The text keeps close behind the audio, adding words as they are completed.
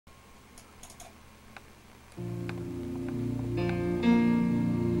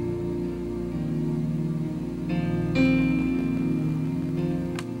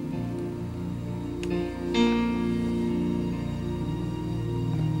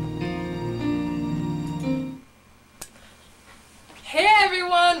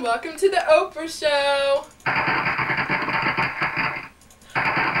welcome to the Oprah show.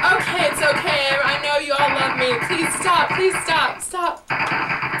 Okay, it's okay. I know you all love me. Please stop. Please stop. Stop.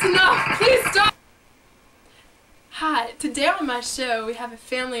 It's enough. Please stop. Hi. Today on my show, we have a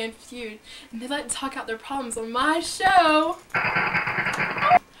family and feud, and they'd like to talk out their problems on my show.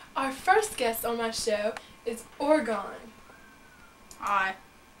 Our first guest on my show is Oregon. Hi.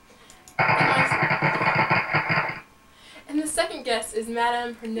 And the second guest is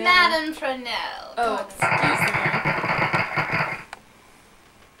Madame Purnell. Madame Purnell. Oh, excuse me.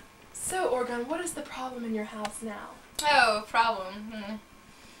 So, Oregon, what is the problem in your house now? Oh, problem.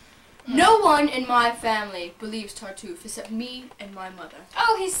 No one in my family believes Tartuffe except me and my mother.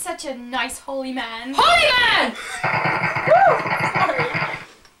 Oh, he's such a nice, holy man. Holy man! Sorry.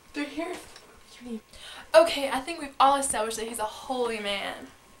 They're here. Okay, I think we've all established that he's a holy man.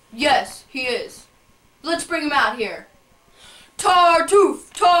 Yes, he is. Let's bring him out here. Tartuffe!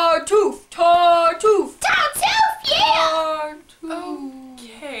 Tartuffe! Tartuffe! Tartuffe, yeah! Tartuffe.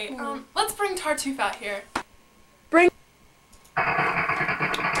 Okay, let's bring Tartuffe out here.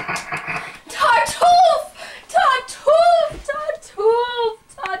 Tartuffe! Tartuffe! Tartuffe!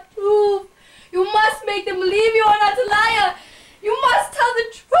 Tartuffe! You must make them believe you are not a liar! You must tell the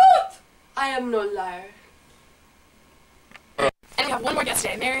truth! I am no liar. And we have one more guest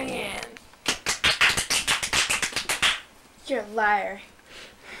today, Mary Ann. You're a liar.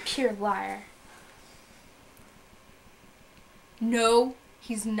 Pure liar. No,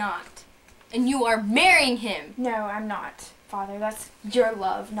 he's not. And you are marrying him. No, I'm not, Father. That's your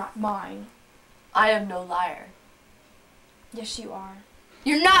love, not mine. I am no liar. Yes, you are.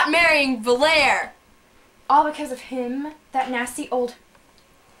 You're not marrying Valere. All because of him, that nasty old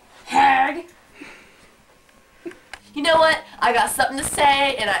hag. You know what? I got something to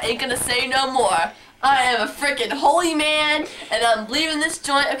say, and I ain't gonna say no more. I am a freaking holy man, and I'm leaving this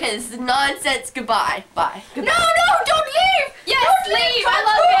joint. Okay, this is nonsense. Goodbye. Bye. Goodbye. No, don't leave! Yes, Don't leave! Tartuffe! I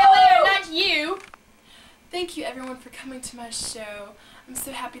love Valere, not you! Thank you, everyone, for coming to my show. I'm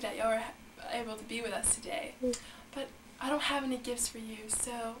so happy that y'all are able to be with us today. But I don't have any gifts for you,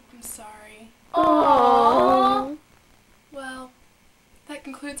 so I'm sorry. Aww. Well, that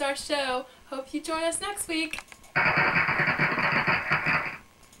concludes our show. Hope you join us next week.